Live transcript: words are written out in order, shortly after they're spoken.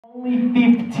Only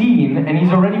 15, and he's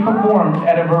already performed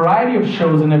at a variety of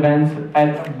shows and events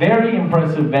at very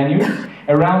impressive venues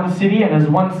around the city and has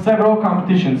won several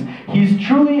competitions. He's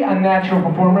truly a natural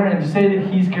performer, and to say that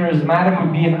he's charismatic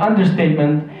would be an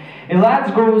understatement.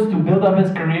 Elad's goal is to build up his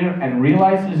career and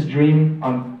realize his dream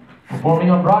on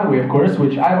performing on Broadway, of course,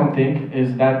 which I don't think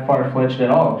is that far-fetched at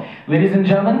all. Ladies and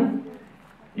gentlemen,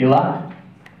 Elad.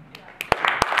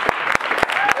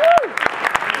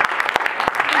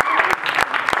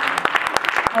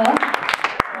 Hello?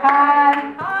 Hi.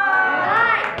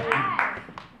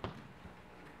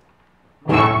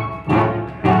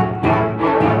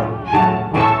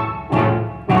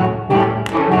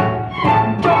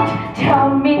 Don't tell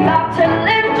me not to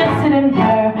live, just sit and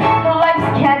there. Life's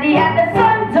candy and the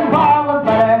sun's a ball of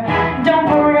butter. Don't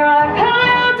worry, I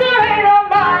come to rain on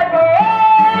my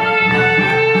parade.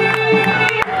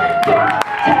 Don't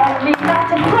tell me not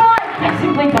to fly, I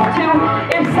simply got to.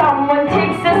 If someone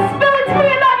takes a spill, it's me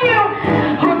and not you.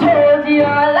 Who told you you're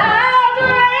allowed to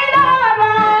rain on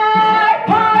my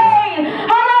parade?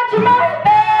 I'm not your man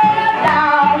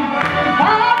down.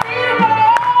 I'll be my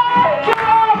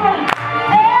drum.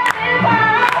 And if I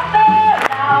fall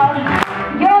down,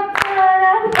 you're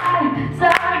gonna die,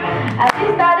 sir. At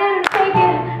least I didn't take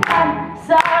it. I'm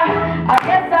sorry. I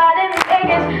guess I didn't take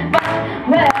it. But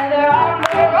whether I'm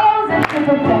the rose into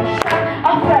perfection, a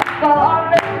freckle on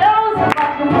the nose of my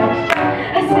complexion,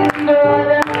 a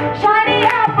Cinderella, shiny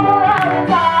apple of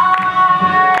the eye.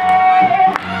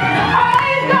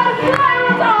 I've got a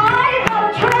silence, I've got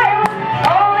a trail,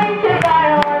 only to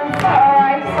violence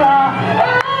I saw.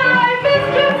 Life is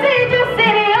juicy, you'll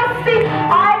see.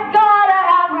 I've gotta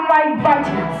have my bite,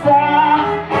 sir.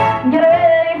 Get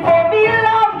ready for me,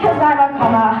 love, cause I'm a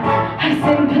comer. I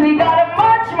simply gotta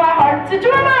march my heart to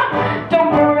drama.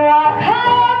 Don't worry, I'll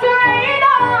come to rain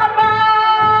on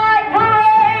my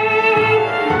parade.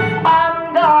 I'm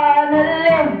gonna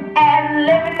live and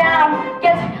live now.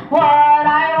 Get what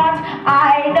I want,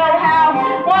 I know how.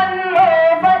 One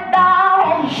more for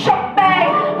down, shot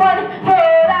bang. One for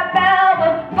that bell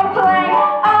with the clang.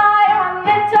 Eye on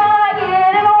the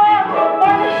target and wham.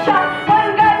 One shot, one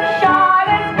gunshot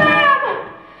and bam.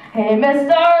 Hey,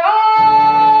 Mr.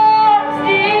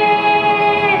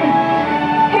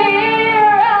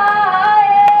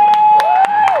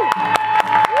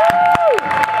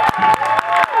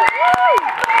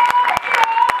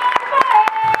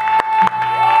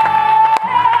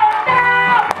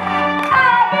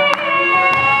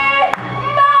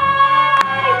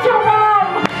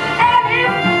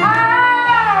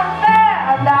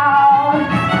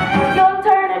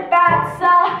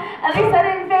 At least I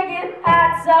didn't fake it, I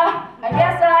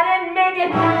guess I didn't make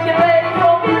it. Get ready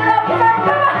for me, love, cause I'm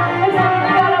coming. I'm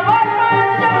simply gonna march my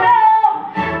heart to know.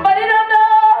 But you don't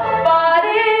know,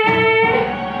 nobody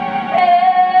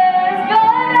is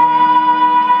gonna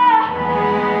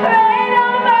rain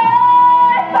on my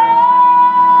parade.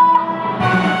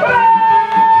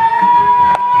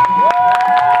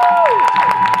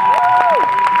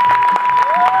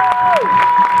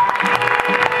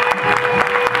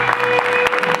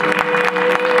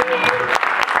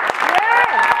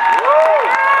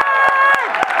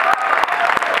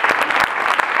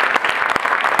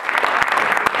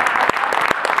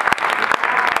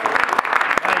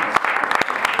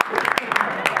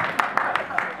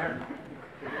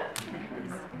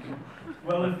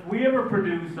 Well, if we ever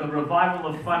produce a revival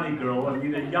of Funny Girl and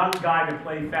need a young guy to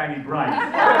play Fanny Bright,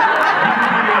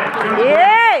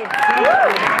 Yay!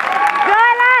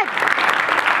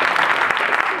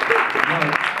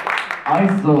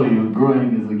 I saw you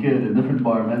growing as a kid in different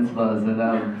bar mitzvahs, and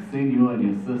I've seen you and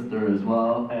your sister as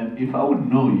well. And if I would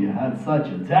know you had such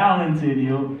a talent in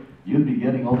you, you'd be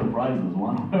getting all the prizes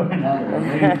one way or another.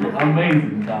 Amazing,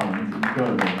 amazing talent. It's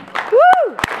incredible.